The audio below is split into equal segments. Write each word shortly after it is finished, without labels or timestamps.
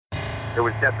there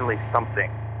was definitely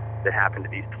something that happened to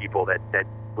these people that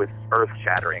was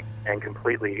earth-shattering and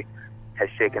completely has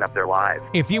shaken up their lives.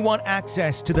 If you want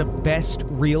access to the best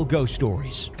real ghost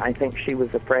stories, I think she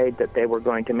was afraid that they were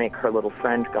going to make her little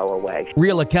friend go away.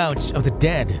 real accounts of the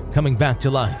dead coming back to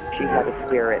life, She had a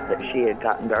spirit that she had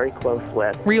gotten very close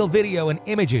with, real video and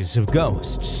images of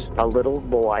ghosts, a little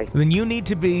boy. then you need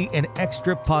to be an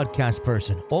extra podcast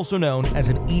person, also known as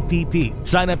an EPP.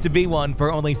 Sign up to be one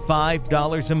for only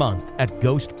 $5 a month at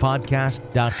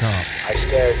ghostpodcast.com. I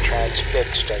stared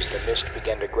transfixed as the mist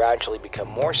began to gradually become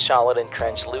more solid and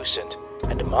translucent,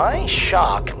 and to my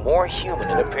shock, more human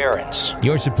in appearance.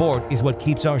 Your support is what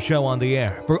keeps our show on the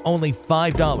air. For only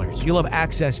 $5, you'll have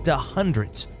access to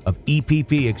hundreds of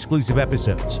EPP exclusive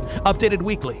episodes, updated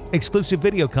weekly, exclusive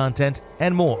video content,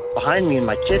 and more. Behind me in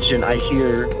my kitchen, I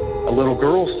hear a little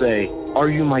girl say, "Are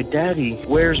you my daddy?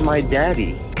 Where's my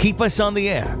daddy?" Keep us on the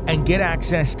air and get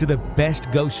access to the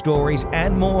best ghost stories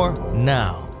and more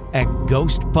now at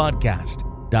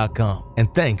ghostpodcast.com.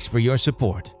 And thanks for your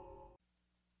support.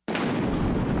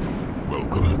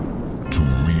 Welcome to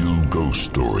Real Ghost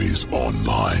Stories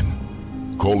Online.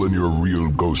 Call in your real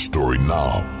ghost story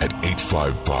now at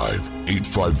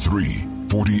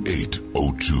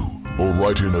 855-853-4802 or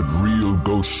write in at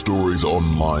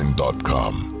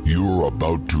realghoststoriesonline.com. You're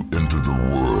about to enter the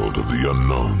world of the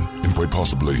unknown and quite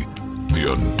possibly the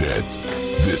undead.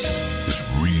 This is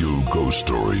Real Ghost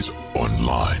Stories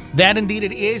Online. That indeed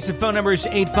it is. The phone number is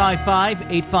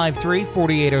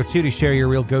 855-853-4802 to share your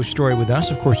real ghost story with us.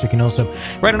 Of course, you can also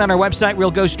write it on our website,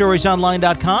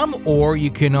 realghoststoriesonline.com, or you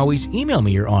can always email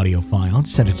me your audio file.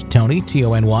 Send it to Tony,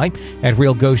 Tony, at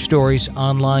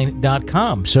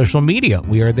realghoststoriesonline.com. Social media,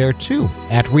 we are there too,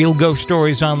 at Real Ghost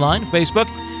Stories Online, Facebook,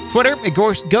 Twitter, at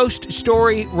Ghost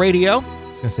Story Radio. I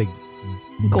was going to say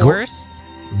Gorse?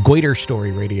 Goiter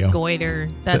Story Radio. Goiter.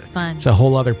 That's fun. It's a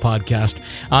whole other podcast.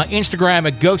 Instagram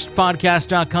at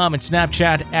ghostpodcast.com and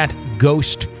Snapchat at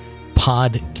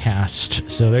ghostpodcast.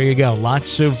 So there you go.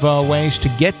 Lots of ways to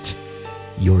get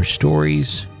your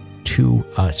stories to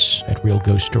us at Real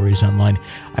Ghost Stories Online.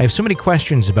 I have so many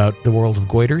questions about the world of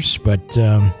goiters, but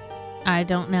I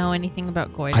don't know anything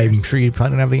about goiters. I'm sure you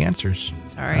probably don't have the answers.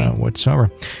 Sorry.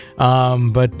 Whatsoever.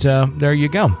 But there you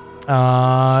go.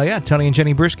 Tony and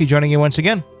Jenny Bruschi joining you once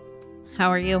again. How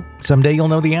are you? Someday you'll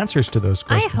know the answers to those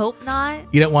questions. I hope not.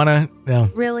 You don't want to? No.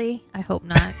 Really? I hope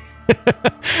not.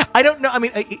 I don't know. I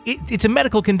mean, it's a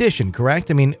medical condition,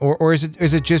 correct? I mean, or is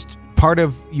it just part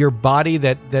of your body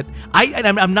that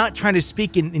I'm not trying to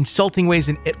speak in insulting ways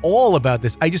at all about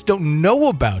this. I just don't know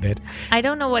about it. I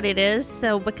don't know what it is.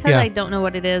 So because I don't know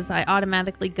what it is, I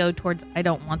automatically go towards I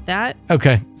don't want that.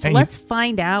 Okay. So let's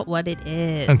find out what it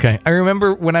is. Okay. I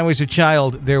remember when I was a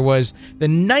child, there was the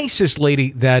nicest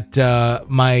lady that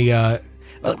my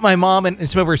mom and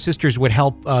some of her sisters would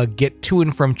help get to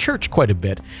and from church quite a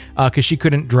bit because she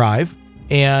couldn't drive.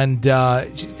 And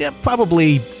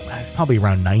probably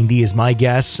around 90 is my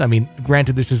guess. I mean,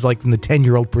 granted, this is like from the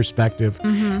 10-year-old perspective.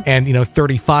 Mm-hmm. And,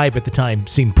 35 at the time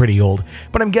seemed pretty old.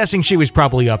 But I'm guessing she was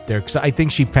probably up there because I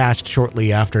think she passed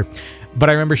shortly after. But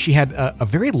I remember she had a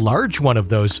very large one of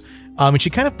those. And she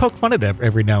kind of poked fun at it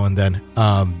every now and then.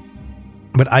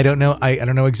 But I don't know. I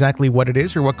don't know exactly what it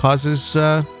is or what causes...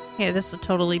 Yeah, this will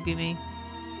totally be me.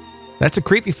 That's a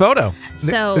creepy photo.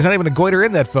 So there's not even a goiter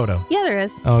in that photo. Yeah, there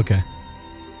is. Oh, okay.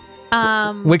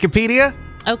 Wikipedia?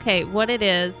 Okay, what it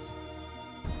is.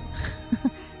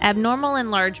 Abnormal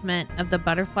enlargement of the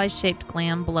butterfly-shaped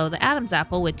gland below the Adam's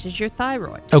apple, which is your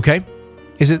thyroid. Okay.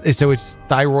 So it's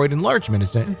thyroid enlargement,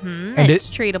 is it? Mm-hmm. And it's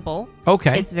treatable.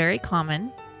 Okay. It's very common.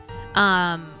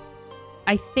 I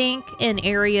think in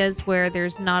areas where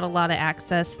there's not a lot of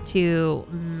access to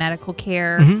medical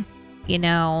care,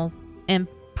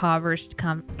 impoverished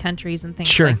countries and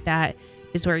things like that,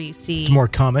 is where you see it's more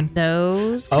common.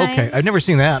 Those okay, I've never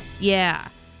seen that. Yeah.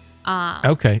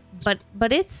 Okay.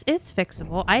 But it's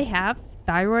fixable. I have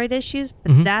thyroid issues,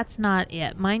 but that's not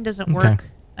it. Mine doesn't work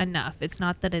enough. It's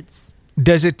not that it's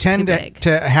Does it tend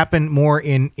to happen more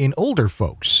in older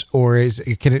folks, or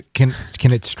can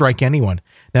it strike anyone?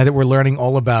 Now that we're learning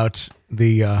all about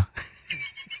the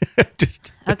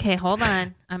Okay, hold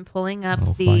on. I'm pulling up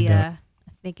I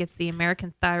think it's the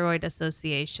American Thyroid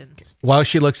Association's. While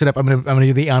she looks it up, I'm gonna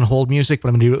do the on hold music, but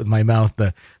I'm gonna do it with my mouth.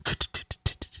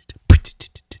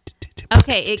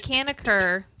 Okay, it can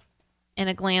occur in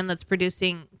a gland that's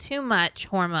producing too much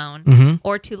hormone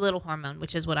or too little hormone,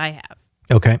 which is what I have.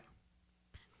 Okay.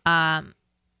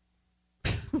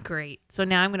 Great. So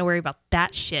now I'm going to worry about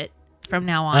that shit from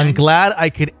now on. I'm glad I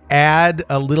could add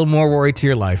a little more worry to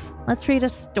your life. Let's read a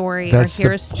story That's or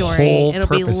hear a story. whole It'll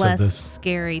be purpose of less this.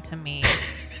 scary to me.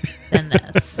 than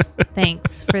this.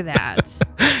 Thanks for that.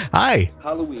 Hi.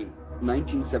 Halloween,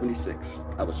 1976.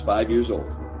 I was 5 years old.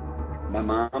 My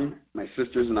mom, my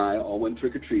sisters, and I all went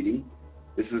trick-or-treating.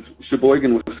 This is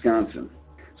Sheboygan, Wisconsin.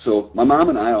 So my mom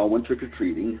and I all went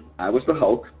trick-or-treating. I was the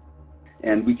Hulk.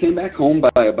 And we came back home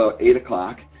by about 8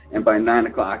 o'clock, and by 9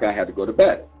 o'clock I had to go to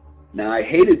bed. Now, I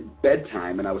hated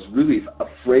bedtime, and I was really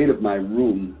afraid of my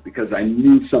room because I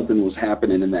knew something was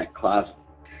happening in that closet.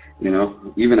 You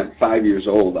know, even at 5 years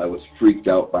old, I was freaked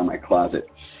out by my closet.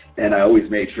 And I always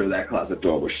made sure that closet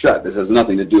door was shut. This has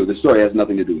nothing to do, the story has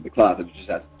nothing to do with the closet. It just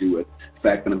has to do with the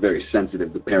fact that I'm very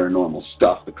sensitive to paranormal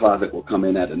stuff. The closet will come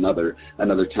in at another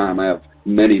time. I have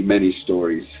many, many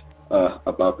stories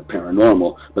about the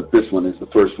paranormal, but this one is the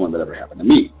first one that ever happened to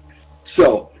me.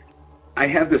 So I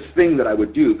have this thing that I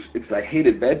would do because I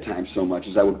hated bedtime so much,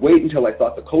 is I would wait until I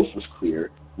thought the coast was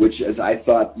clear, which, as I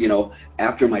thought, you know,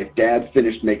 after my dad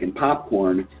finished making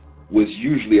popcorn, was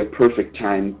usually a perfect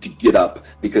time to get up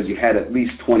because you had at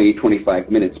least 20,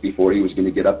 25 minutes before he was going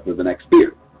to get up for the next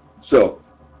beer. So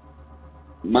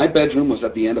my bedroom was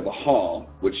at the end of a hall,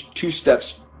 which 2 steps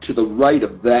to the right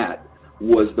of that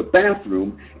was the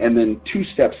bathroom, and then 2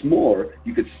 steps more,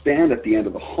 you could stand at the end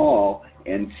of the hall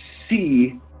and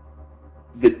see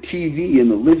the TV in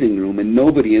the living room, and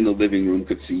nobody in the living room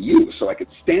could see you. So I could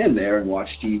stand there and watch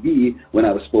TV when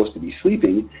I was supposed to be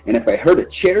sleeping, and if I heard a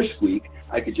chair squeak,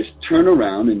 I could just turn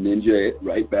around and ninja it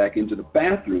right back into the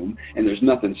bathroom, and there's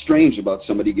nothing strange about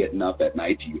somebody getting up at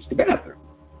night to use the bathroom.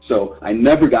 So I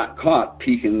never got caught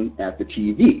peeking at the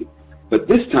TV. But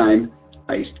this time,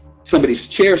 somebody's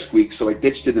chair squeaked, so I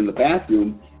ditched it in the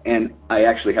bathroom, and I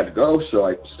actually had to go, so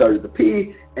I started to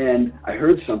pee, and I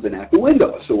heard something at the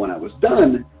window. So when I was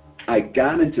done, I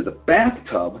got into the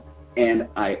bathtub, and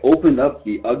I opened up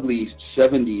the ugly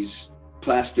 70s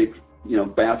plastic,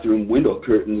 bathroom window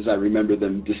curtains. I remember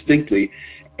them distinctly,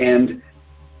 and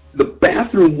the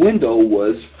bathroom window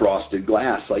was frosted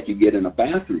glass like you get in a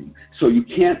bathroom, so you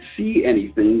can't see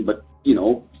anything but,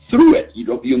 through it.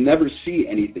 You'll never see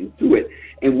anything through it.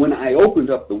 And when I opened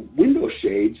up the window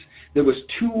shades, there was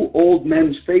 2 old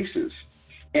men's faces,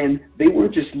 and they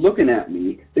weren't just looking at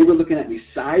me, they were looking at me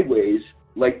sideways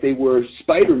like they were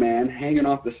Spider-Man hanging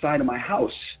off the side of my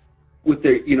house with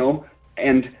their,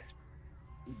 and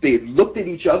they looked at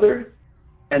each other,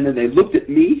 and then they looked at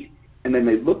me, and then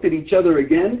they looked at each other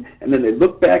again, and then they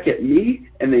looked back at me,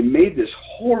 and they made this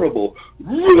horrible,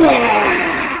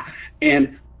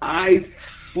 and I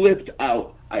flipped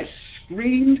out. I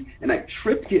screamed, and I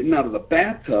tripped getting out of the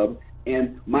bathtub,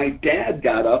 and my dad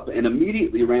got up and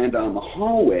immediately ran down the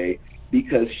hallway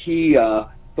because he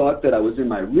thought that I was in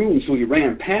my room, so he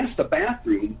ran past the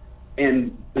bathroom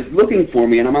and is looking for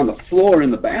me, and I'm on the floor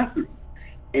in the bathroom.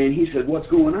 And he said, "What's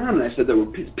going on?" And I said, "There were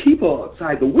people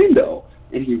outside the window."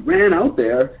 And he ran out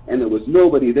there, and there was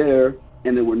nobody there,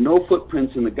 and there were no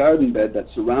footprints in the garden bed that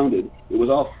surrounded. It was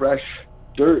all fresh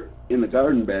dirt in the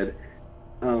garden bed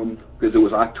because it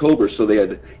was October, so they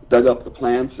had dug up the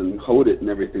plants and hoed it and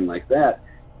everything like that.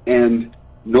 And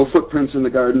no footprints in the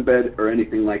garden bed or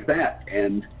anything like that.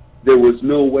 And there was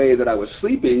no way that I was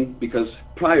sleeping because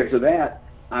prior to that,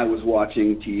 I was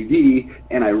watching TV,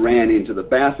 and I ran into the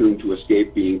bathroom to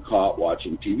escape being caught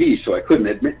watching TV, so I couldn't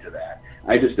admit to that.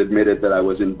 I just admitted that I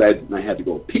was in bed and I had to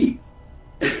go pee.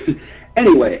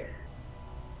 Anyway,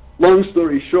 long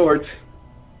story short,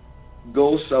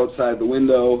 ghosts outside the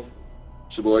window,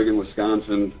 Sheboygan,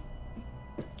 Wisconsin.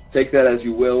 Take that as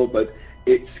you will, but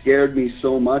it scared me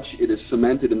so much, it is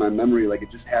cemented in my memory like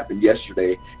it just happened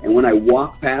yesterday. And when I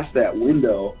walk past that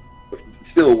window,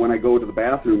 still, when I go to the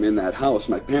bathroom in that house,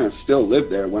 my parents still live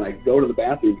there. When I go to the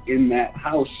bathroom in that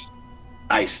house,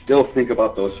 I still think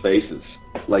about those faces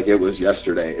like it was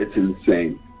yesterday. It's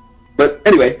insane. But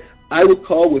anyway, I will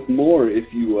call with more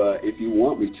if you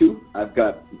want me to. I've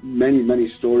got many,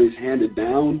 many stories handed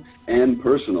down and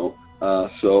personal,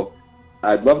 so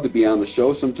I'd love to be on the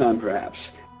show sometime, perhaps.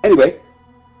 Anyway,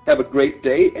 have a great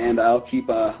day, and I'll keep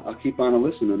on a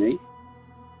listening, eh?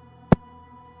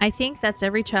 I think that's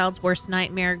every child's worst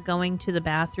nightmare, going to the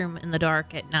bathroom in the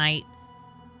dark at night,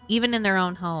 even in their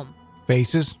own home.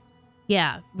 Faces?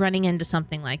 Yeah, running into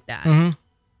something like that. Mm-hmm.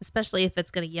 Especially if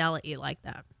it's going to yell at you like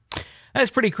that.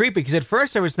 That's pretty creepy, because at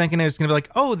first I was thinking it was going to be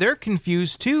like, oh, they're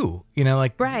confused too.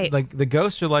 Right. Like the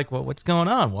ghosts are like, well, what's going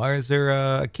on? Why is there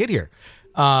a kid here?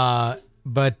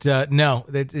 But no,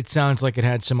 it sounds like it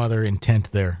had some other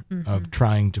intent there of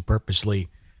trying to purposely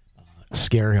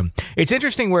scare him. It's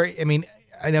interesting where,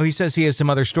 I know he says he has some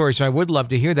other stories, so I would love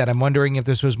to hear that. I'm wondering if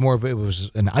this was it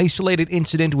was an isolated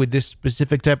incident with this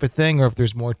specific type of thing, or if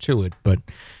there's more to it. But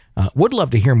would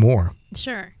love to hear more.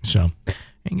 Sure. So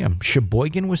Hang on.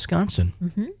 Sheboygan, Wisconsin,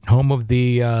 home of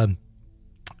the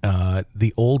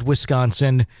old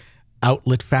Wisconsin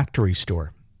outlet factory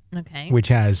store. Okay. Which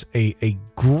has a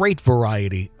great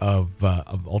variety of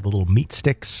all the little meat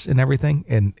sticks and everything.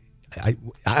 And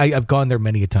I've gone there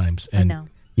many a times. And I know.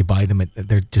 You buy them, and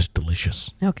they're just delicious.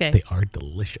 Okay. They are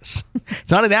delicious.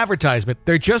 It's not an advertisement.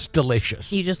 They're just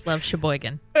delicious. You just love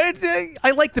Sheboygan.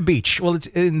 I like the beach. Well,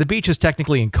 the beach is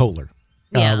technically in Kohler.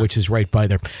 Which is right by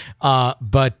there.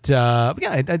 It's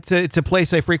a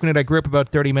place I frequented. I grew up about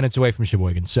 30 minutes away from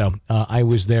Sheboygan, so I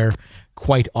was there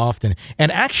quite often.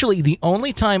 And actually, the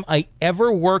only time I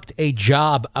ever worked a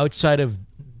job outside of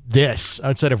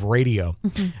radio,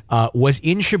 was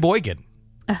in Sheboygan,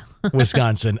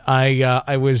 Wisconsin.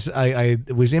 I was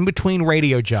in between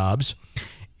radio jobs.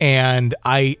 And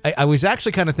I was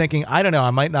actually kind of thinking, I don't know,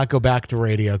 I might not go back to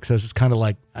radio because I was just kind of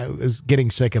like, I was getting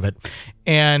sick of it.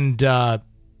 And I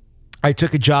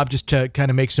took a job just to kind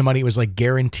of make some money. It was like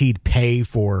guaranteed pay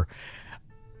for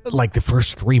like the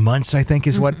first 3 months, I think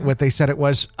is what they said it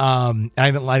was. I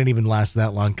didn't even last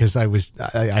that long because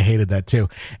I hated that too.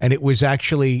 And it was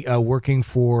actually working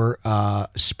for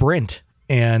Sprint.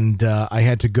 And I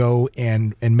had to go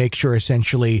and make sure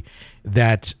essentially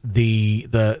that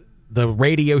the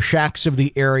Radio Shacks of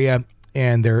the area,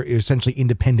 and they're essentially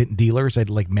independent dealers. I'd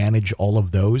like manage all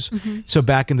of those. So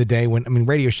back in the day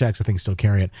Radio Shacks, I think still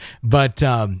carry it, but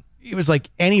it was like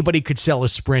anybody could sell a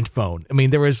Sprint phone. I mean,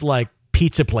 there was like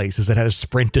pizza places that had a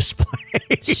Sprint display.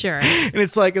 Sure. And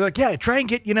it's like, yeah, try and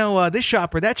get, this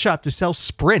shop or that shop to sell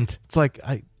Sprint. It's like,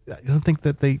 I don't think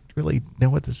that they really know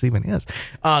what this even is.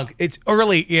 It's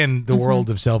early in the world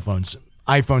of cell phones.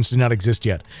 iPhones did not exist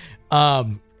yet.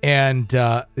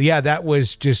 That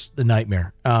was just the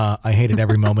nightmare. I hated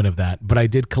every moment of that. But I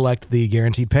did collect the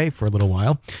guaranteed pay for a little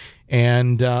while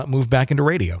and moved back into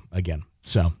radio again.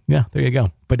 So, yeah, there you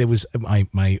go. But it was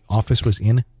my office was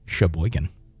in Sheboygan.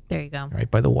 There you go. Right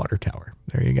by the water tower.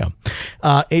 There you go.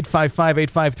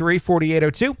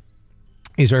 855-853-4802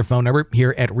 is our phone number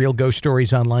here at Real Ghost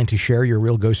Stories Online to share your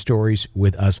real ghost stories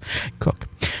with us. Cook.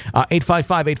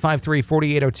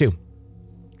 855-853-4802.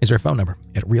 is our phone number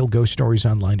at Real Ghost Stories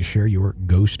Online to share your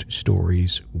ghost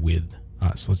stories with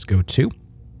us. Let's go to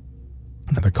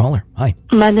another caller. Hi.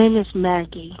 My name is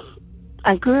Maggie.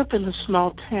 I grew up in a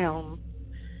small town.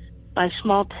 By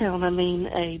small town, I mean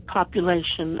a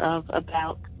population of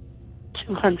about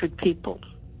 200 people.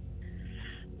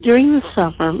 During the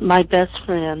summer, my best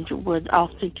friend would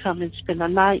often come and spend a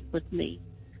night with me.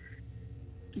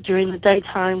 During the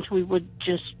daytimes, we would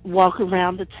just walk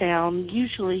around the town,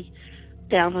 usually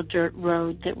down a dirt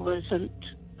road that wasn't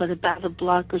but about a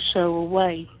block or so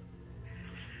away.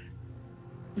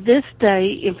 This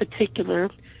day in particular,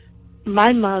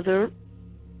 my mother,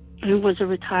 who was a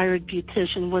retired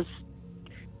beautician, was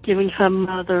giving her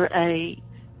mother a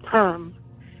perm.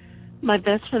 My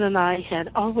best friend and I had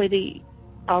already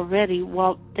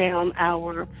walked down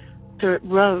our dirt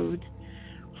road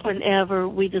whenever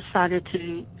we decided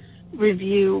to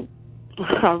review,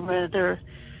 or rather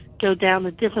go down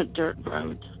a different dirt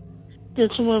road.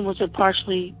 This one was a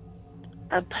partially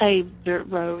paved dirt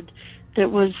road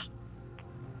that was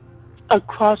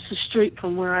across the street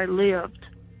from where I lived.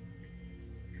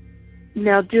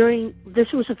 Now,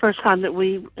 this was the first time that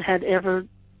we had ever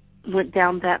went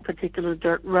down that particular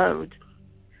dirt road.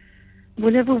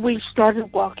 Whenever we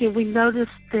started walking, we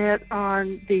noticed that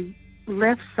on the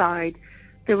left side,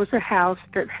 there was a house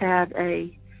that had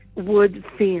a wood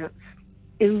fence.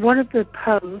 In one of the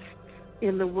posts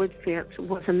in the wood fence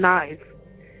was a knife.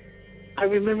 I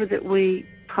remember that we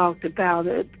talked about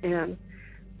it and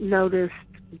noticed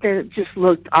that it just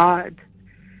looked odd.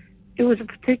 It was a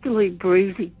particularly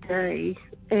breezy day,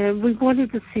 and we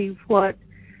wanted to see what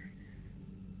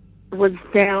was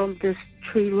down this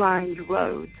tree-lined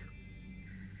road.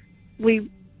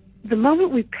 The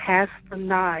moment we passed the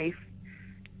knife,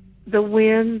 the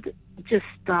wind just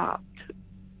stopped.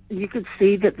 You could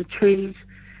see that the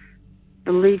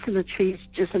leaves in the trees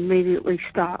just immediately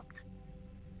stopped.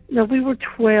 Now, we were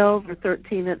 12 or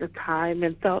 13 at the time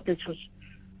and thought this was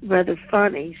rather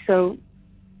funny. So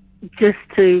just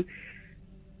to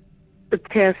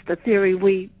test the theory,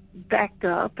 we backed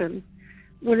up, and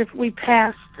when we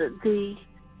passed the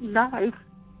knife,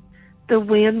 the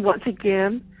wind once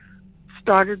again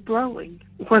started blowing.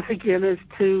 Once again, as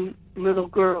two little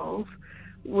girls,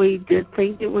 we did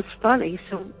think it was funny.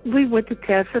 So we went to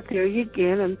test the theory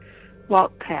again and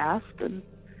walked past, and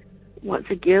once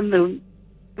again the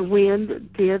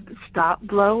wind did stop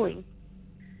blowing.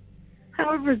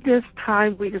 However, this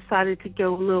time we decided to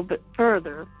go a little bit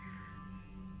further.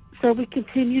 So we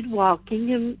continued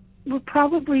walking, and we're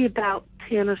probably about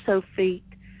 10 or so feet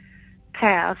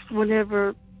passed,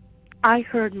 whenever I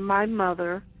heard my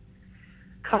mother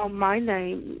call my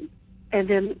name and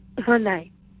then her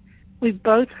name. We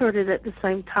both heard it at the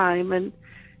same time and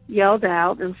yelled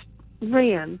out and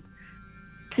ran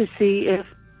to see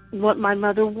what my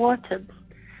mother wanted.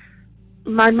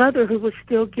 My mother, who was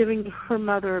still giving her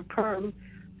mother a perm,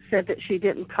 said that she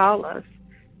didn't call us,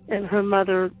 and her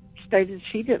mother stated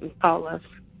she didn't call us.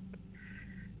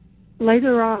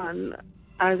 Later on,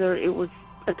 either it was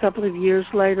a couple of years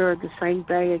later or the same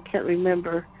day, I can't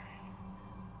remember,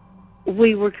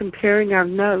 we were comparing our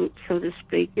notes, so to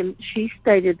speak, and she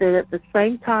stated that at the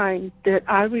same time that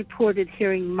I reported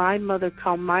hearing my mother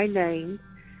call my name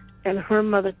and my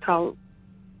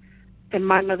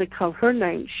mother call her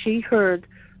name, she heard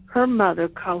her mother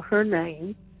call her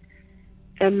name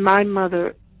and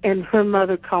her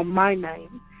mother call my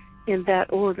name in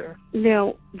that order.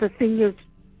 Now, the thing is,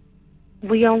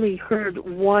 we only heard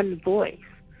one voice.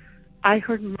 I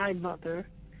heard my mother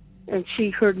and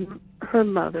she heard her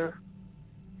mother.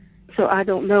 So I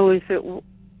don't know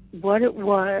what it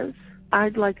was.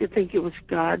 I'd like to think it was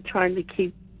God trying to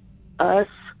keep us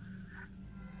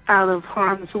out of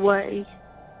harm's way.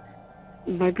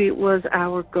 Maybe it was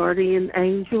our guardian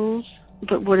angels,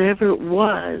 but whatever it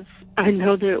was, I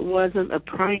know that it wasn't a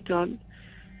prank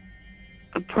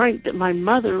that my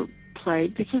mother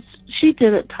played, because she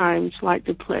did at times like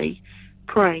to play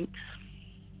pranks.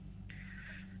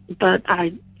 But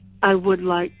I would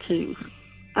like to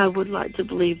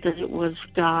believe that it was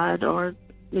God or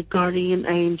the guardian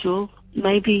angel,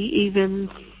 maybe even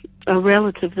a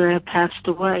relative that had passed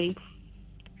away.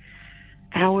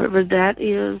 However, that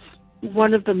is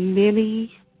one of the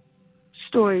many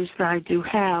stories that I do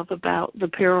have about the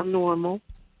paranormal.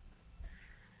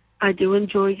 I do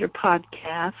enjoy your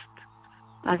podcast.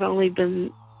 I've only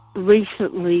been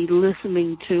recently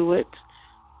listening to it.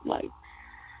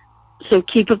 So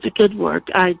keep up the good work.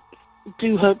 I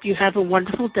do hope you have a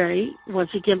wonderful day.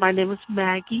 Once again, my name is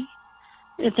Maggie,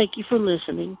 and thank you for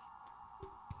listening.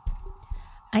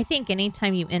 I think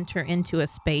anytime you enter into a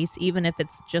space, even if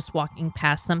it's just walking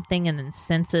past something and then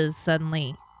senses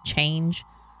suddenly change,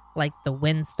 like the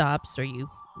wind stops or you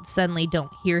suddenly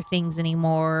don't hear things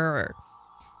anymore, or,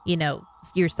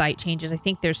 your sight changes, I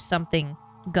think there's something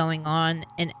going on.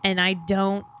 And I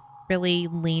don't really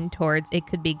lean towards it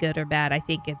could be good or bad. I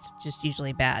think it's just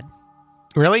usually bad.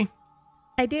 Really?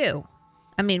 I do.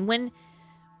 I mean,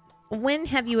 when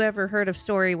have you ever heard of a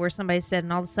story where somebody said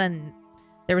and all of a sudden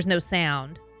there was no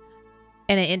sound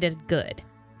and it ended good?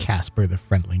 Casper the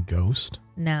Friendly Ghost?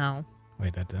 No.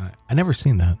 Wait, I never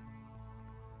seen that.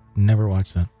 Never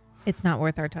watched that. It's not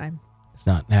worth our time. It's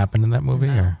not happened in that movie?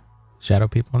 No. Or shadow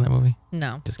people in that movie?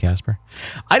 No. Just Casper?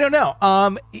 I don't know.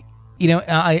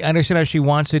 I understand how she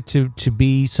wants it to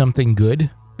be something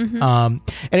good. Mm-hmm.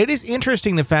 And it is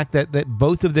interesting the fact that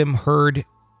both of them heard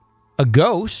a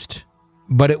ghost,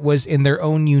 but it was in their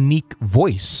own unique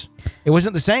voice. It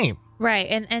wasn't the same. Right.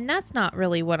 And that's not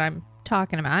really what I'm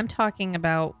talking about. I'm talking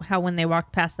about how when they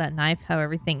walked past that knife, how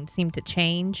everything seemed to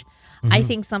change. Mm-hmm. I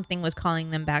think something was calling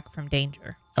them back from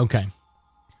danger. Okay.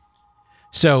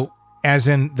 So, as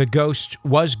in the ghost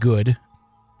was good,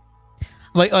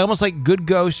 almost like good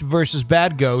ghost versus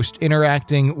bad ghost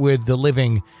interacting with the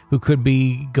living who could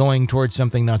be going towards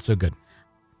something not so good,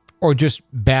 or just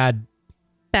bad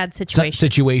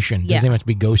situation. Yeah. Doesn't even have to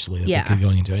be ghostly that they could be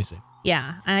going into. I see.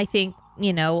 Yeah, and I think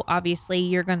obviously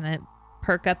you're gonna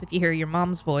perk up if you hear your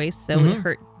mom's voice. So Mm-hmm. it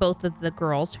hurt. Both of the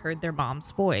girls heard their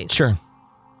mom's voice. Sure.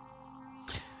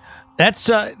 That's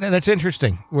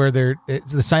interesting. Where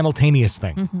it's the simultaneous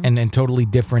thing, mm-hmm. and totally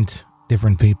different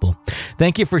people.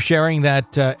 Thank you for sharing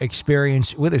that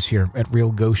experience with us here at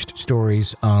Real Ghost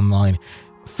Stories Online.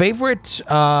 Favorite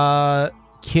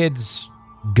kids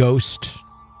ghost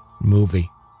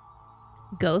movie?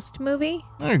 Ghost movie?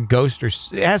 Or ghost, or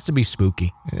it has to be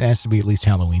spooky. It has to be at least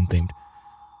Halloween themed.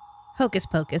 Hocus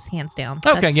Pocus, hands down.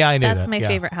 Okay, yeah, I knew that. That's my yeah.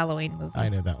 favorite Halloween movie. I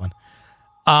knew that one.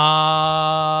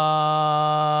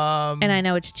 And I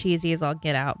know it's cheesy as all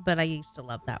get out, but I used to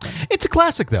love that one. It's a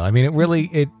classic, though. I mean, it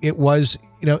really, it was,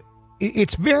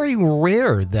 it's very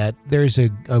rare that there's a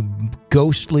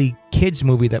ghostly kids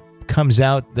movie that comes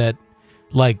out that,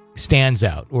 stands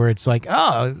out, where it's like,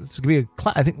 oh, it's going to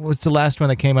be I think, what's the last one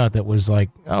that came out that was like,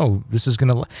 oh, this is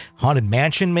going to, Haunted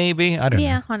Mansion, maybe? I don't know.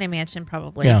 Yeah, Haunted Mansion,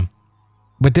 probably. Yeah.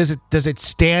 But does it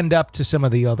stand up to some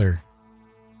of the other,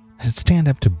 does it stand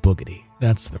up to Boogity?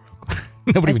 That's the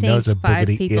nobody even knows what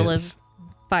Boogity is.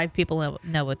 5 people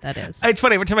know what that is. It's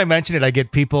funny. Every time I mention it, I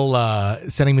get people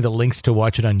sending me the links to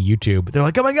watch it on YouTube. They're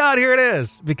like, oh my God, here it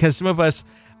is. Because some of us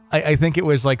I think it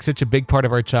was like such a big part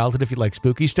of our childhood if you like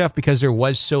spooky stuff because there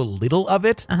was so little of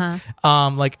it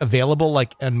like available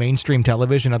like on mainstream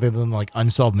television other than like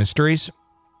Unsolved Mysteries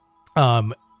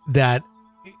that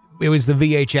it was the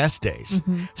VHS days.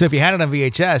 So if you had it on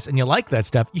VHS and you like that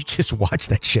stuff, you just watch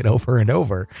that shit over and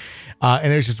over.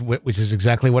 And there's just, which is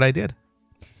exactly what I did.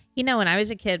 You know, when I was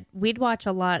a kid, we'd watch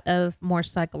a lot of more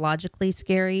psychologically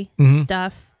scary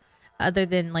stuff other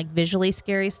than like visually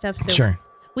scary stuff. So Sure.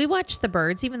 we watched The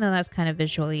Birds, even though that's kind of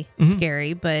visually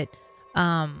scary, but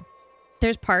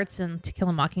there's parts in To Kill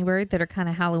a Mockingbird that are kind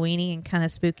of Halloween-y and kind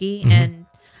of spooky. And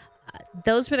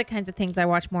those were the kinds of things I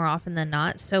watched more often than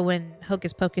not. So when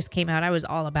Hocus Pocus came out, I was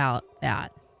all about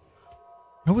that.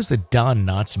 What was the Don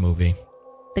Knotts movie?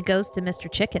 The Ghost of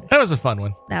Mr. Chicken. That was a fun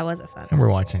one. That was a fun one. I remember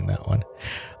watching that one.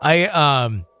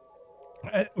 I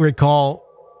recall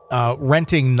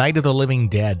renting Night of the Living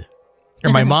Dead. Or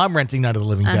my mom renting Night of the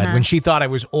Living Dead when she thought I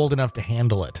was old enough to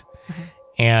handle it.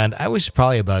 And I was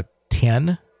probably about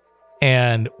 10.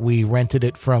 And we rented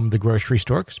it from the grocery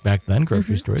store, because back then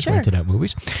grocery stores rented out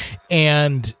movies.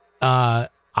 And I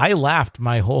laughed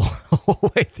my whole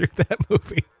way through that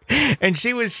movie. And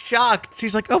she was shocked.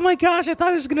 She's like, "Oh my gosh, I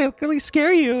thought it was going to really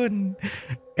scare you."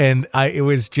 And it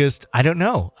was just, I don't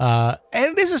know. And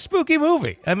it is a spooky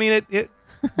movie. I mean,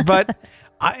 but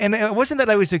and it wasn't that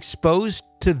I was exposed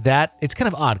to that. It's kind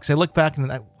of odd because I look back and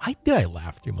why did I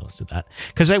laugh through most of that?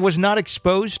 Because I was not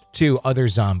exposed to other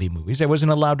zombie movies. I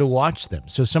wasn't allowed to watch them.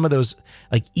 So some of those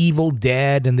like Evil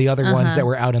Dead and the other ones that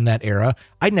were out in that era,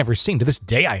 I'd never seen. To this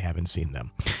day, I haven't seen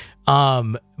them.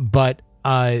 But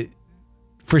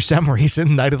for some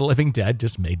reason, Night of the Living Dead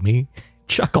just made me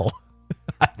chuckle.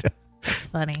 That's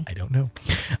funny. I don't know.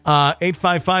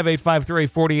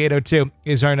 855-853-4802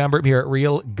 is our number here at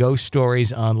Real Ghost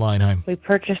Stories Online. Hi. We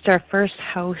purchased our first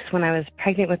house when I was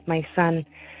pregnant with my son.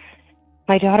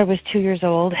 My daughter was 2 years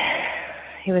old.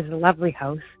 It was a lovely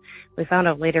house. We found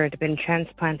out later it had been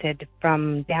transplanted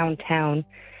from downtown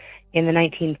in the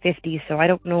 1950s, so I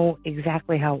don't know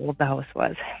exactly how old the house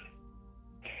was.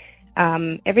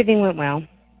 Everything went well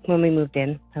when we moved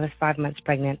in. I was 5 months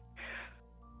pregnant.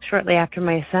 Shortly after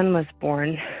my son was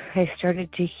born, I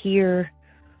started to hear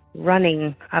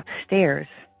running upstairs.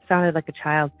 Sounded like a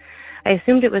child. I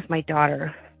assumed it was my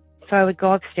daughter, so I would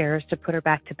go upstairs to put her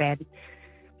back to bed,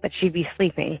 but she'd be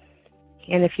sleeping.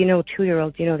 And if you know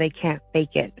 2-year-olds, you know they can't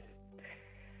fake it.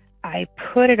 I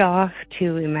put it off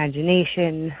to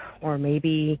imagination, or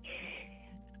maybe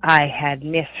I had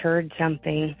misheard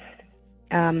something.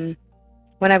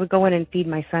 When I would go in and feed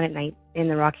my son at night in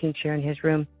the rocking chair in his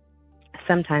room,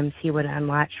 sometimes he would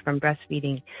unlatch from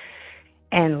breastfeeding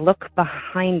and look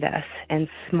behind us and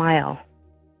smile.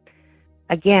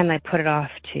 Again, I put it off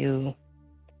to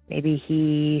maybe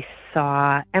he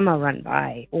saw Emma run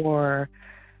by, or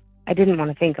I didn't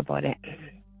want to think about it.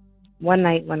 One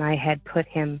night when I had put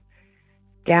him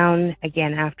down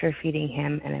again after feeding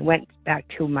him and I went back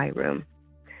to my room,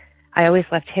 I always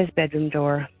left his bedroom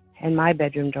door and my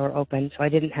bedroom door open so I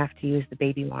didn't have to use the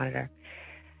baby monitor.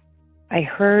 I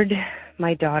heard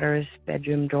my daughter's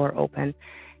bedroom door open,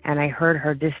 and I heard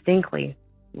her distinctly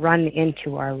run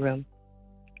into our room.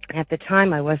 At the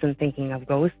time, I wasn't thinking of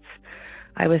ghosts.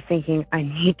 I was thinking, I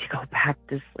need to go back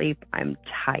to sleep. I'm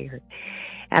tired.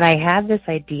 And I had this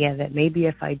idea that maybe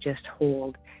if I just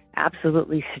hold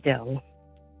absolutely still,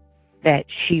 that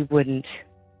she wouldn't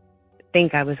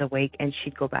think I was awake and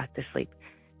she'd go back to sleep.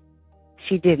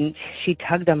 She didn't. She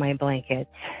tugged on my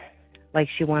blankets like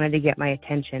she wanted to get my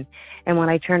attention. And when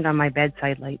I turned on my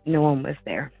bedside light, no one was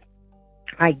there.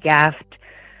 I gasped.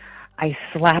 I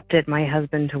slapped at my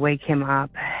husband to wake him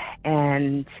up,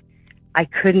 and I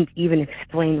couldn't even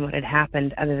explain what had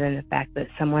happened other than the fact that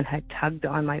someone had tugged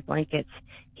on my blankets.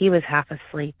 He was half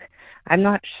asleep. I'm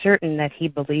not certain that he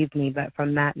believed me, but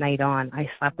from that night on,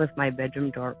 I slept with my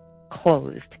bedroom door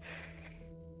closed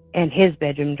and his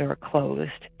bedroom door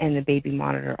closed and the baby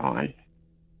monitor on.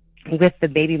 With the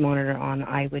baby monitor on,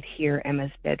 I would hear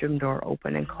Emma's bedroom door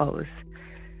open and close,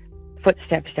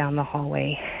 footsteps down the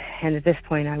hallway, and at this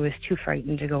point I was too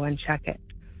frightened to go and check it.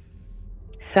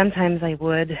 Sometimes I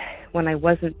would, when I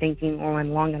wasn't thinking or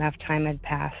when long enough time had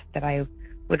passed, that I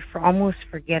would almost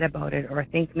forget about it or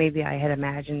think maybe I had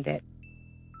imagined it.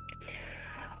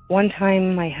 One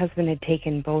time my husband had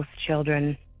taken both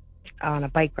children on a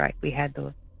bike ride. We had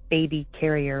the baby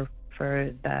carrier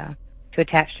to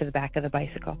attach to the back of the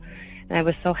bicycle. And I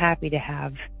was so happy to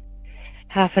have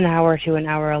half an hour to an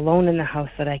hour alone in the house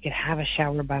that I could have a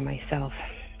shower by myself.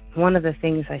 One of the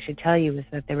things I should tell you is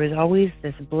that there was always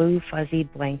this blue fuzzy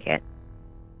blanket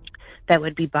that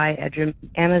would be by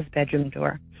Emma's bedroom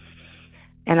door.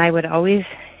 And I would always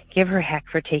give her heck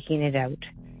for taking it out.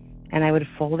 and I would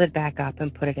fold it back up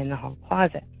and put it in the hall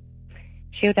closet.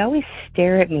 She would always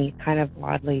stare at me kind of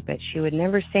oddly, but she would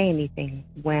never say anything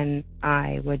when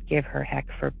I would give her heck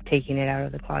for taking it out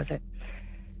of the closet.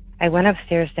 I went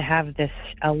upstairs to have this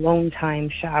alone time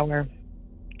shower,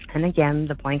 and again,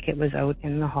 the blanket was out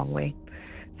in the hallway.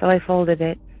 So I folded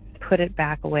it, put it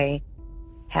back away,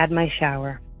 had my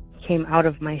shower, came out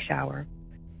of my shower,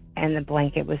 and the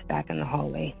blanket was back in the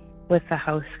hallway with the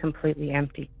house completely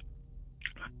empty.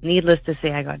 Needless to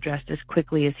say, I got dressed as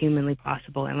quickly as humanly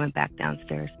possible and went back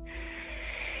downstairs.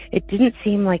 It didn't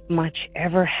seem like much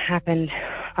ever happened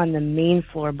on the main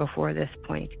floor before this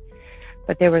point,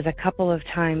 but there was a couple of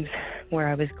times where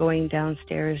I was going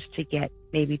downstairs to get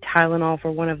maybe Tylenol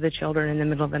for one of the children in the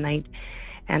middle of the night,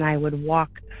 and I would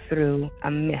walk through a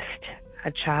mist,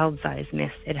 a child-sized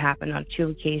mist. It happened on 2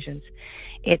 occasions.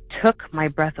 It took my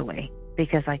breath away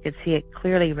because I could see it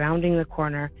clearly rounding the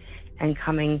corner and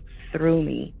coming through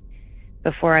me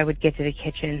before I would get to the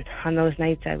kitchen. On those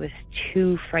nights, I was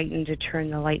too frightened to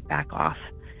turn the light back off,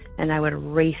 and I would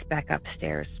race back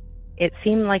upstairs. It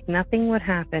seemed like nothing would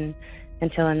happen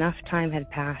until enough time had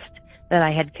passed that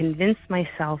I had convinced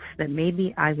myself that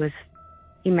maybe I was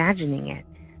imagining it,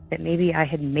 that maybe I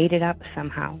had made it up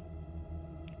somehow.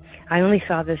 I only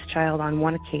saw this child on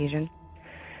one occasion.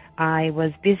 I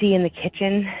was busy in the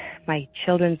kitchen. My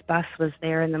children's bus was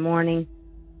there in the morning.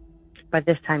 By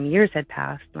this time, years had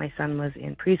passed. My son was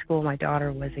in preschool. My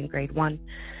daughter was in grade 1.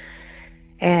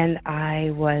 And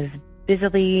I was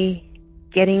busily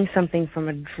getting something from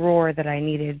a drawer that I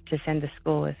needed to send to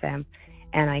school with them.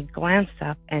 And I glanced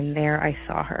up, and there I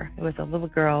saw her. It was a little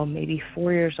girl, maybe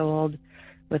 4 years old,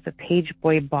 with a page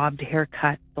boy bobbed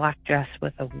haircut, black dress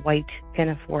with a white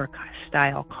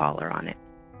pinafore-style collar on it.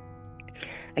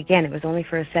 Again, it was only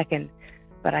for a second,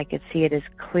 but I could see it as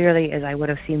clearly as I would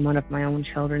have seen one of my own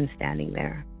children standing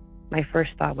there. My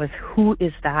first thought was, who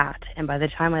is that? And by the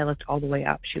time I looked all the way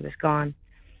up, she was gone.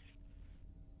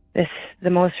 The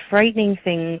most frightening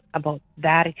thing about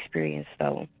that experience,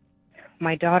 though,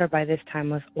 my daughter by this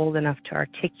time was old enough to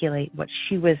articulate what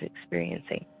she was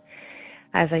experiencing.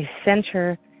 As I sent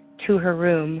her to her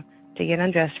room to get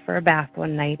undressed for a bath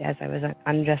one night, as I was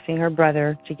undressing her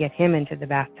brother to get him into the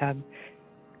bathtub,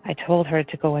 I told her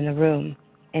to go in the room.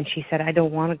 And she said, I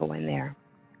don't want to go in there.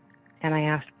 And I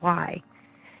asked why.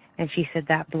 And she said,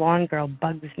 that blonde girl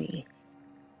bugs me.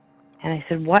 And I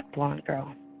said, what blonde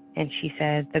girl? And she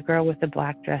said, the girl with the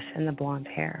black dress and the blonde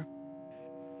hair.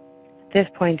 At this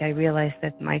point, I realized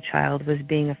that my child was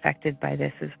being affected by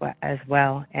this as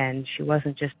well. And she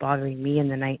wasn't just bothering me in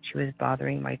the night, she was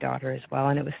bothering my daughter as well.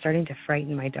 And it was starting to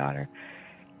frighten my daughter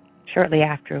shortly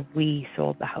after we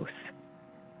sold the house.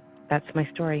 That's my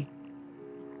story.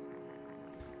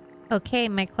 Okay,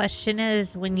 my question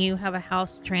is, when you have a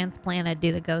house transplanted,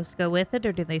 do the ghosts go with it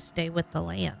or do they stay with the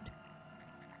land?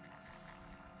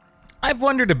 I've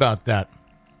wondered about that.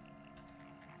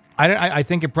 I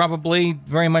think it probably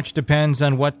very much depends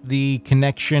on what the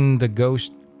connection the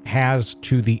ghost has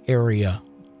to the area.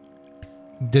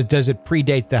 Does it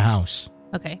predate the house?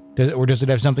 Okay. Does it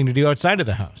have something to do outside of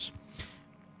the house?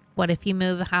 What if you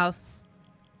move a house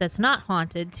that's not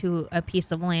haunted to a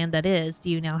piece of land that is?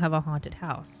 Do you now have a haunted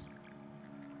house?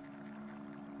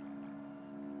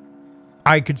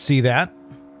 I could see that.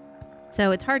 So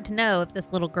it's hard to know if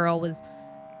this little girl was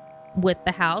with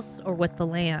the house or with the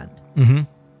land. Mm-hmm.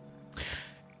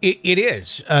 It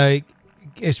is,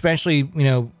 especially,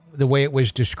 the way it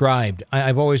was described.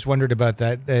 I've always wondered about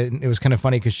that. It was kind of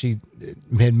funny because she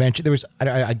had mentioned there was,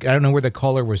 I don't know where the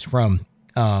caller was from.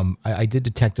 I did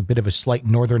detect a bit of a slight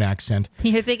northern accent.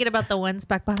 You're thinking about the ones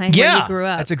back behind where you grew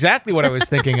up. That's exactly what I was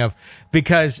thinking of,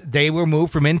 because they were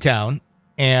moved from in town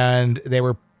and they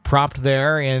were propped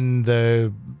there in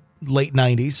the late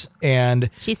 90s.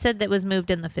 And she said that was moved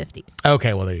in the 50s.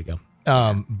 Okay, well, there you go.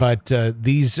 But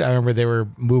these, I remember they were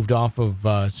moved off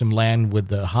of some land with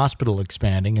the hospital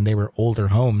expanding, and they were older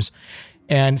homes.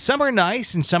 And some are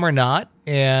nice and some are not,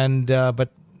 and but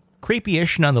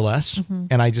creepy-ish nonetheless. Mm-hmm.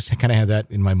 And I just kind of had that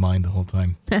in my mind the whole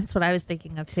time. That's what I was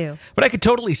thinking of too. But I could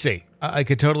totally see.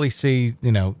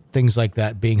 Things like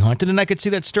that being haunted, and I could see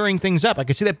that stirring things up. I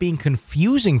could see that being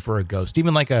confusing for a ghost,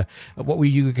 even like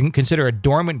you can consider a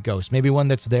dormant ghost, maybe one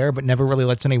that's there but never really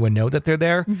lets anyone know that they're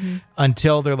there, mm-hmm.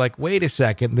 until they're like, wait a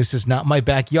second, this is not my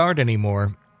backyard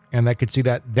anymore. And I could see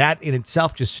that in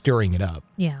itself just stirring it up.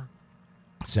 Yeah.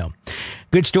 So,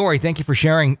 good story. Thank you for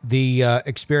sharing the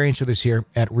experience with us here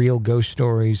at Real Ghost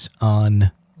Stories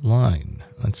Online.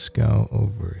 Let's go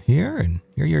over here and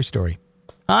hear your story.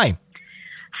 Hi.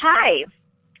 Hi.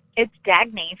 It's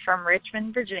Dagny from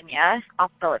Richmond, Virginia. I'll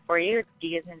spell it for you. It's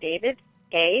D as in David,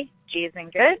 A, G as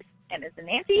in good, and it's a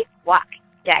Nancy Walk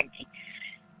Dagny.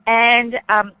 And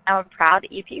I'm a proud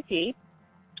EPP.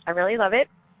 I really love it.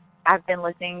 I've been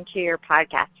listening to your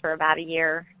podcast for about a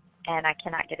year, and I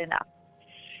cannot get enough.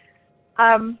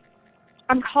 I'm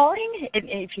calling,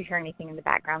 if you hear anything in the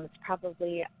background, it's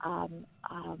probably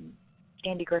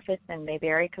Andy Griffith and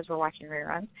Mayberry because we're watching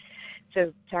reruns.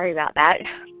 So sorry about that.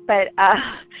 But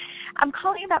I'm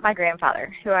calling about my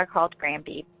grandfather, who I called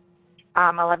Granby.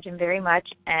 I loved him very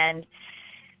much, and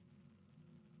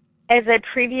as a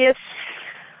previous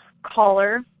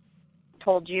caller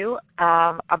told you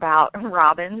about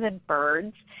robins and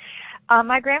birds,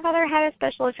 my grandfather had a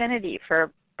special affinity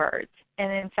for birds,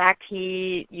 and in fact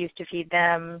he used to feed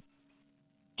them.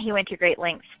 He went to great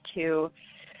lengths to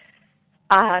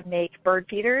make bird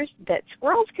feeders that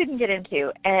squirrels couldn't get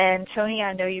into. And Tony,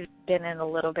 I know you've been in a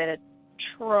little bit of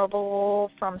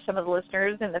trouble from some of the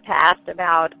listeners in the past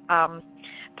about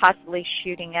possibly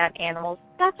shooting at animals.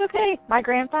 That's okay. My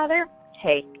grandfather,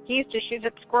 hey, he used to shoot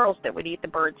at squirrels that would eat the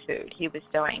birds' food. He was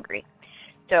so angry.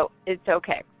 So it's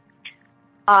okay.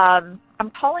 I'm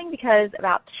calling because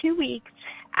about 2 weeks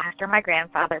after my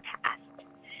grandfather passed,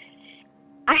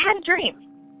 I had a dream.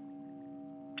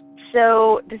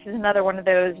 So this is another one of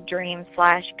those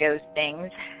dream/ghost things.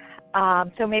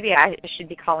 So maybe I should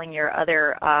be calling your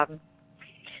other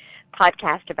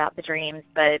podcast about the dreams,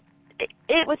 but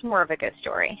it was more of a ghost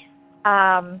story.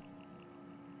 I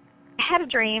had a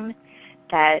dream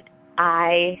that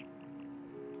I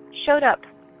showed up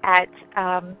at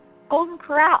Golden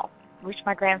Corral, which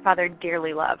my grandfather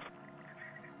dearly loved.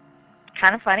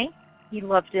 Kind of funny. He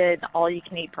loved an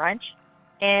all-you-can-eat brunch.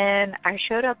 And I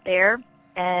showed up there,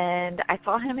 and I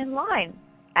saw him in line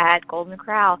at Golden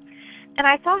Corral. And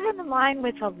I saw him in line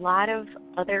with a lot of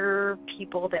other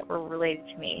people that were related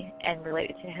to me and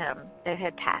related to him that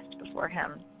had passed before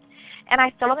him. And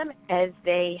I saw them as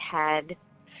they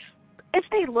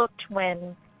looked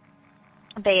when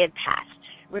they had passed,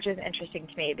 which is interesting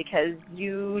to me because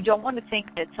you don't want to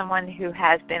think that someone who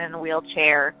has been in a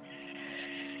wheelchair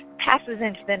passes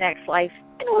into the next life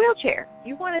in a wheelchair.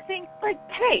 You want to think, like,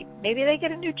 hey, maybe they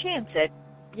get a new chance at,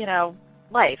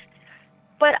 life.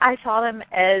 But I saw them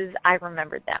as I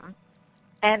remembered them.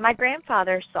 And my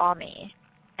grandfather saw me,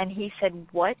 and he said,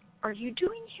 "What are you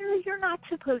doing here? You're not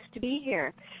supposed to be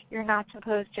here. You're not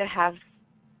supposed to have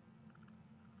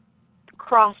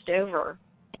crossed over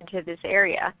into this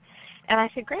area." And I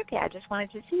said, "Grandpa, I just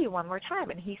wanted to see you one more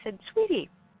time." And he said, "Sweetie,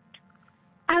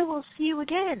 I will see you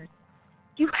again.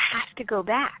 You have to go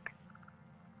back.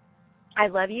 I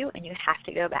love you, and you have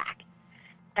to go back."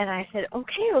 And I said,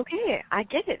 okay, I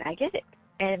get it.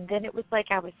 And then it was like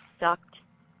I was sucked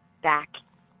back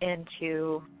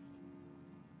into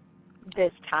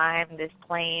this time, this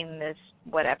plane, this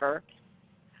whatever.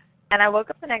 And I woke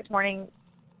up the next morning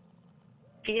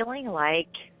feeling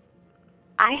like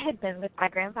I had been with my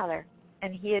grandfather,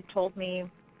 and he had told me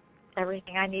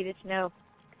everything I needed to know.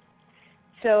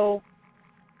 So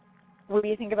what do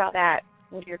you think about that?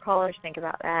 What do your callers think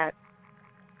about that?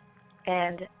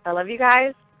 And I love you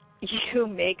guys. You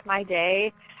make my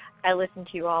day. I listen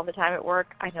to you all the time at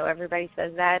work. I know everybody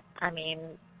says that. I mean,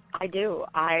 I do.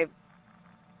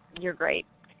 You're great.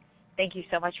 Thank you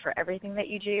so much for everything that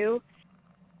you do.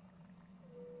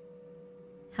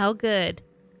 How good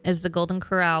is the Golden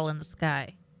Corral in the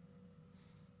sky?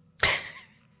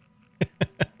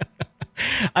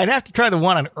 I'd have to try the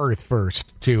one on Earth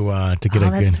first to get a good.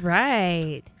 That's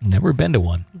right. Never been to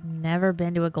one. You've never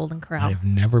been to a Golden Corral. I've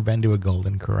never been to a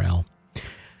Golden Corral.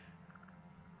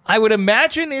 I would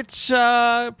imagine it's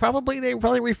they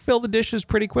probably refill the dishes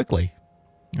pretty quickly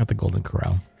at the Golden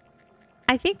Corral.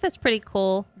 I think that's pretty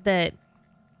cool that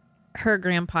her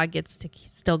grandpa gets to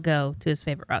still go to his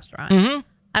favorite restaurant. Mm-hmm.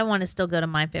 I want to still go to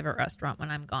my favorite restaurant when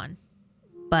I'm gone.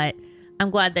 But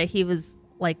I'm glad that he was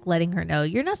like letting her know,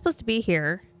 you're not supposed to be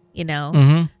here,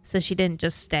 Mm-hmm. So she didn't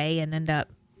just stay and end up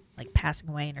like passing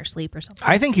away in her sleep or something.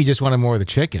 I think he just wanted more of the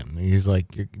chicken. He's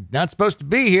like, you're not supposed to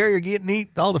be here. You're getting to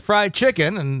eat all the fried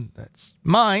chicken, and that's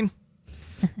mine.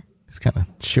 Just kind of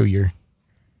show your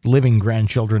living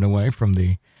grandchildren away from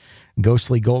the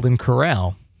ghostly Golden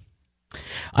Corral.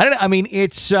 I don't know. I mean,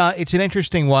 it's an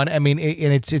interesting one. I mean,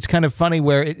 and it's kind of funny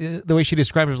where the way she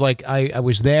described it was like I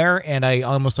was there and I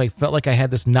almost like felt like I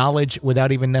had this knowledge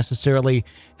without even necessarily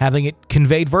having it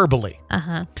conveyed verbally.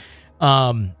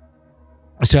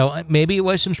 So maybe it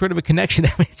was some sort of a connection.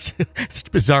 I mean, it's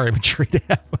such bizarre imagery to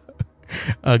have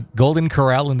a Golden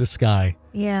Corral in the sky.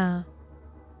 Yeah.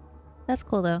 That's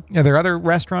cool, though. Are there other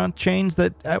restaurant chains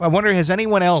that... I wonder, has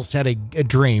anyone else had a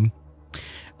dream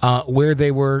where they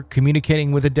were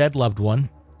communicating with a dead loved one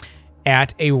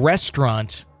at a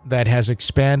restaurant that has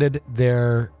expanded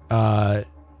their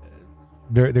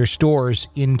their stores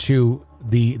into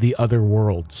the other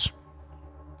worlds.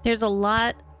 There's a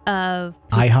lot of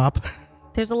IHOP.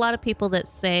 There's a lot of people that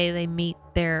say they meet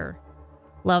their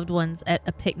loved ones at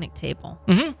a picnic table.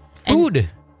 Mm-hmm. Food.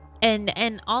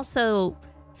 And also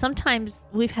sometimes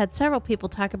we've had several people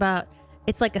talk about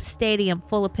it's like a stadium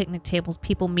full of picnic tables,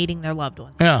 people meeting their loved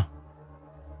ones. Yeah.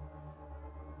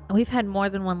 We've had more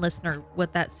than one listener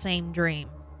with that same dream.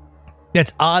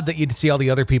 It's odd that you'd see all the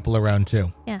other people around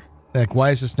too. Yeah. Like, why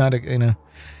is this not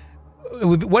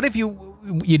what if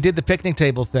you did the picnic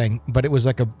table thing, but it was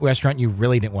like a restaurant you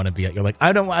really didn't want to be at? You're like,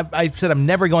 I said I'm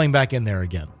never going back in there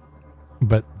again.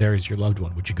 But there's your loved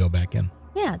one. Would you go back in?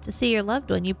 Yeah, to see your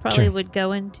loved one. You probably Sure. would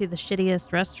go into the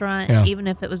shittiest restaurant, Yeah. even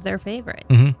if it was their favorite.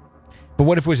 Mm-hmm. But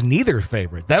what if it was neither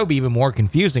favorite? That would be even more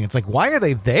confusing. It's like, why are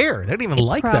they there? They don't even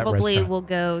like that restaurant. Probably will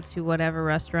go to whatever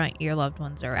restaurant your loved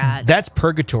ones are at. That's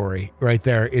purgatory right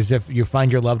there, is if you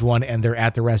find your loved one and they're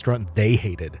at the restaurant they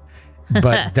hated.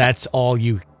 But that's all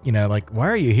like, why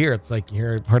are you here? It's like,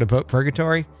 you're part of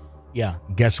purgatory? Yeah,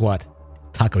 guess what?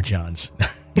 Taco John's.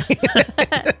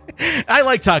 I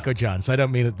like Taco John's, so I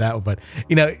don't mean it that way, but,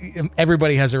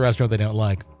 everybody has a restaurant they don't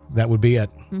like. That would be it.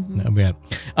 Mm-hmm. That would be it.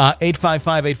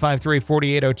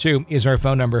 855-853-4802 is our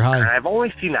phone number. Hi. I've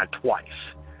only seen that twice.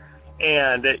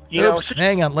 And,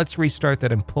 hang on. Let's restart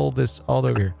that and pull this all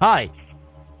over here. Hi.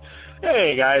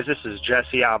 Hey, guys. This is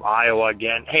Jesse out of Iowa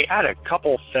again. Hey, I had a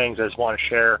couple things I just want to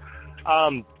share.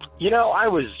 I'm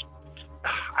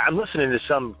listening to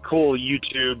some cool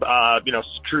YouTube,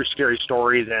 true scary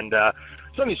stories. And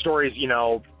some of these stories,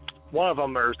 one of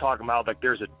them was talking about, like,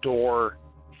 there's a door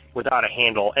without a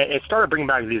handle. And it started bringing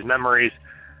back these memories.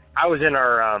 I was in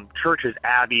our church's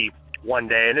Abbey one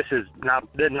day, and this is not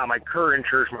my current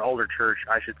church, my older church,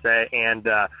 I should say. And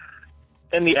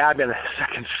in the Abbey, in the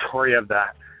second story of the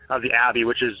Abbey,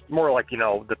 which is more like,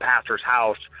 the pastor's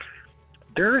house,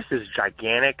 there's this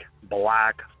gigantic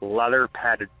black leather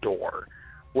padded door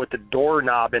with the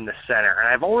doorknob in the center. And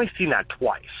I've only seen that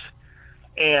twice.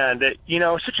 And,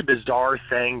 it's such a bizarre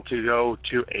thing to go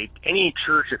to any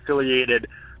church-affiliated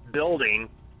building.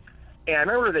 And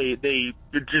I remember they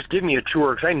just gave me a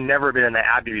tour because I'd never been in the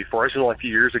Abbey before. This was only a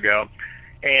few years ago.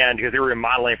 And because they were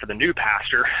remodeling for the new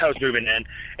pastor, I was moving in.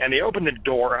 And they opened the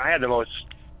door. And I had the most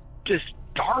just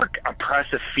dark,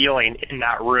 oppressive feeling in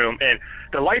that room. And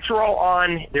the lights were all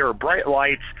on. They were bright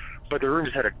lights, but the room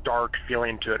just had a dark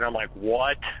feeling to it. And I'm like,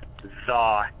 what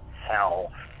the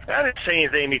hell? And I didn't say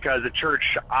anything because the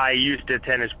church I used to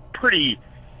attend is pretty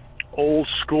old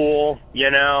school,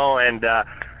 and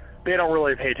they don't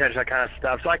really pay attention to that kind of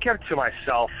stuff. So I kept it to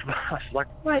myself. I was like,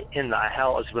 what in the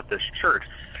hell is with this church?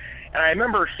 And I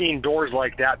remember seeing doors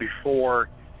like that before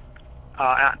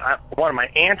at one of my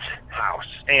aunt's house.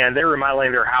 And they were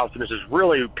remodeling their house, and this is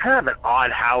really kind of an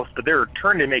odd house, but they were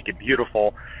trying to make it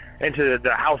beautiful into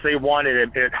the house they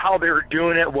wanted. And how they were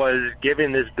doing it was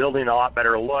giving this building a lot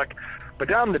better look. But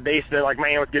down in the basement, like, my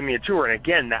aunt was giving me a tour, and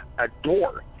again, a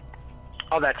door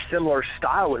of that similar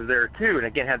style was there too, and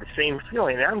again had the same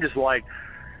feeling. And I'm just like,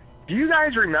 do you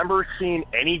guys remember seeing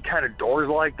any kind of doors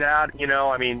like that? I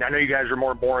know you guys were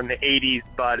more born in the 80s,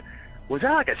 but was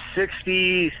that like a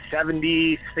 60s,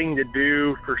 70s thing to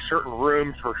do for certain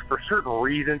rooms for certain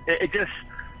reasons? It just,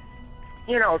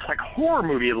 it's like horror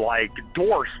movie like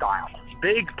door style,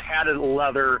 big padded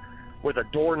leather with a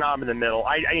doorknob in the middle.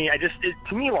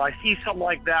 To me, when I see something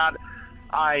like that,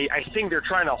 I think they're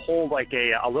trying to hold like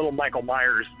a little Michael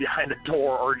Myers behind the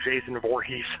door, or Jason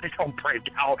Voorhees. They don't break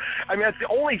out. That's the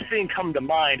only thing come to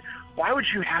mind. Why would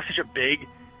you have such a big,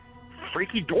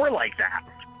 freaky door like that?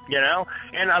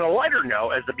 And on a lighter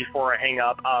note, before I hang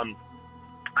up,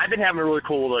 I've been having a really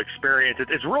cool little experience.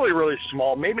 It's really, really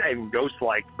small, maybe not even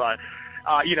ghost-like, but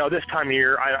this time of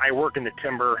year, I work in the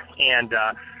timber, and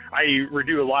I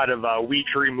do a lot of weed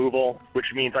tree removal,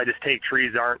 which means I just take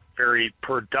trees that aren't very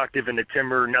productive in the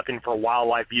timber, nothing for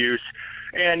wildlife use,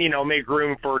 and, make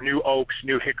room for new oaks,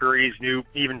 new hickories, new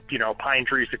even, pine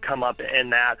trees to come up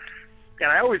in that.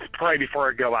 And I always pray before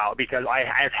I go out, because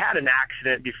I've had an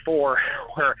accident before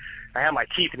where I had my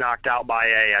teeth knocked out by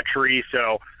a tree,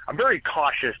 so I'm very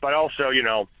cautious, but also,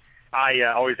 I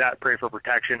always pray for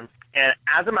protection. And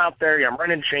as I'm out there, I'm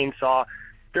running a chainsaw,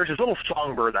 there's this little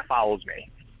songbird that follows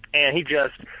me. And he's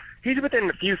within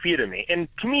a few feet of me. And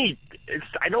to me,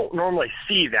 I don't normally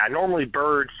see that. Normally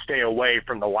birds stay away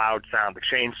from the loud sound, the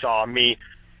chainsaw, me,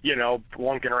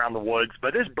 blunking around the woods.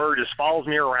 But this bird just follows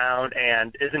me around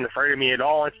and isn't afraid of me at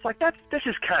all. It's like, this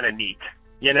is kind of neat.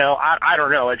 I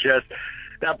don't know.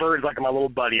 That bird's like my little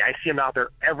buddy. I see him out there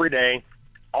every day,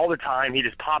 all the time. He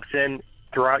just pops in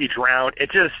throughout each round.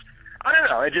 I don't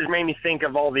know. It just made me think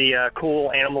of all the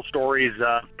cool animal stories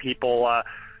people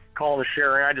calling and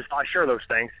sharing. I share those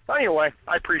things. But anyway,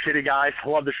 I appreciate it, guys.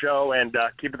 Love the show, and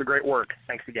keep up the great work.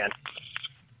 Thanks again.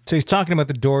 So he's talking about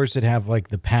the doors that have, like,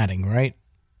 the padding, right?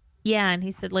 Yeah, and he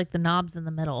said, like, the knobs in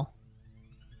the middle.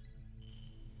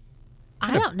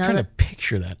 I don't know. I'm trying to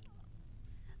picture that.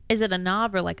 Is it a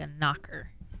knob or, like, a knocker?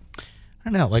 I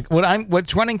don't know. Like,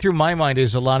 what's running through my mind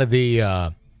is a lot of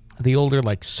the older,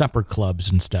 like, supper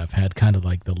clubs and stuff had kind of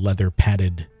like the leather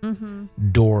padded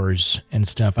doors and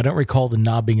stuff. I don't recall the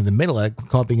knob being in the middle. I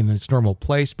recall it being in its normal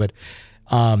place, but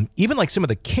even like some of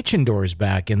the kitchen doors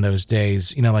back in those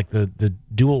days, you know, like the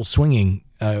dual swinging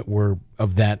were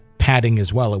of that padding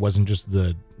as well. It wasn't just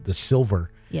the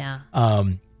silver. Yeah.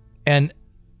 And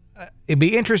it'd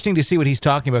be interesting to see what he's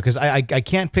talking about, because I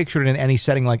can't picture it in any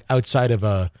setting like outside of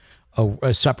a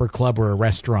supper club or a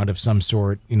restaurant of some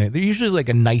sort. You know, they're usually like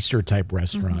a nicer type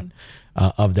restaurant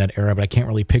of that era, but I can't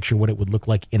really picture what it would look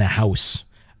like in a house.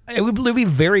 It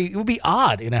would be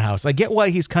odd in a house. I get why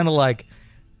he's kind of like,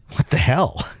 what the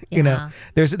hell? Yeah. You know,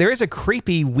 there is a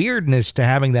creepy weirdness to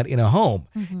having that in a home.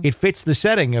 It fits the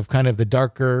setting of kind of the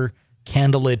darker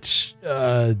candlelit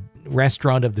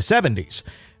restaurant of the 70s.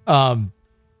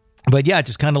 But yeah,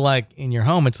 just kind of like in your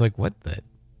home, it's like, what the?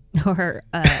 Or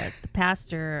the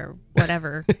pastor or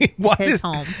whatever, his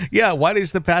home. Yeah, why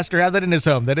does the pastor have that in his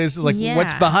home? That is like,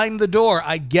 what's behind the door?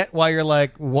 I get why you're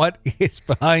like, what is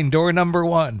behind door number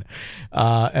 1?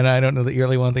 And I don't know that you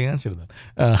really want the answer to that.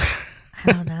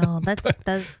 I don't know.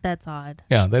 That's odd.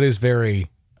 Yeah, that is very,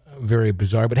 very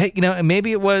bizarre. But hey, you know,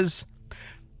 maybe it's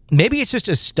just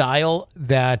a style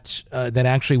that that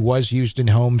actually was used in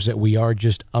homes that we are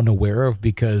just unaware of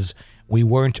because we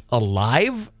weren't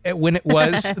alive when it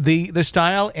was the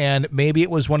style, and maybe it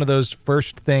was one of those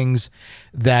first things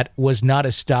that was not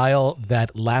a style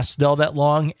that lasted all that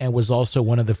long and was also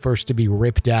one of the first to be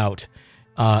ripped out,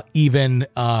 even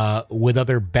with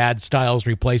other bad styles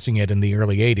replacing it in the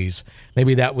early 80s.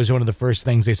 Maybe that was one of the first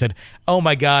things they said, oh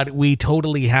my God, we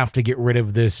totally have to get rid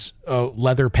of this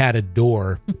leather padded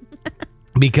door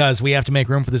because we have to make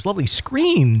room for this lovely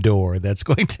screen door that's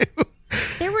going to...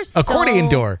 There were accordion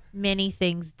door. Many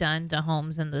things done to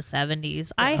homes in the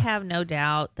 70s. I have no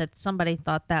doubt that somebody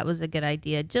thought that was a good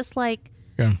idea. Just like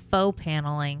faux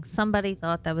paneling. Somebody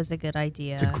thought that was a good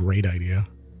idea. It's a great idea.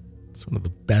 It's one of the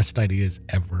best ideas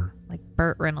ever. Like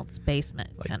Burt Reynolds'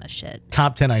 basement kind of shit.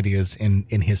 Top 10 ideas in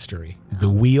history. Oh. The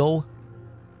wheel,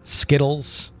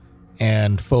 Skittles,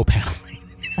 and faux paneling.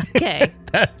 Okay.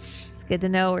 It's good to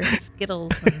know where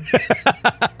Skittles and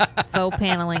faux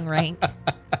paneling rank.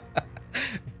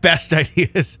 Best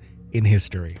ideas in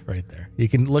history right there. You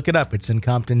can look it up. It's in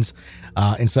Compton's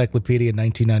Encyclopedia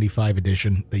 1995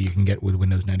 edition that you can get with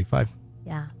Windows 95.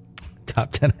 Yeah.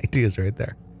 Top 10 ideas right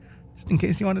there. Just in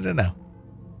case you wanted to know.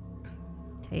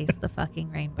 Taste the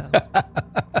fucking rainbow.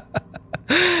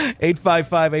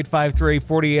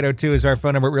 855-853-4802 is our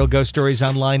phone number at Real Ghost Stories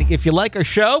Online. If you like our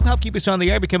show, help keep us on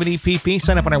the air, become an EPP,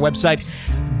 sign up on our website,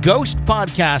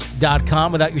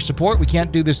 ghostpodcast.com. Without your support, we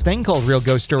can't do this thing called Real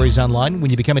Ghost Stories Online. When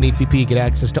you become an EPP, you get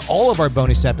access to all of our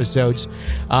bonus episodes.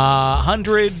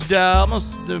 100,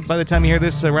 almost by the time you hear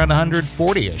this, around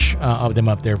 140-ish of them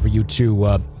up there for you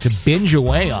to binge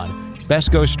away on.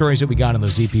 Best ghost stories that we got in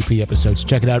those EPP episodes.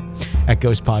 Check it out at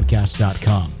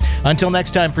ghostpodcast.com. Until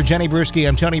next time, for Jenny Brewski,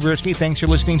 I'm Tony Brewski. Thanks for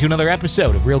listening to another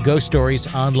episode of Real Ghost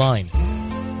Stories Online.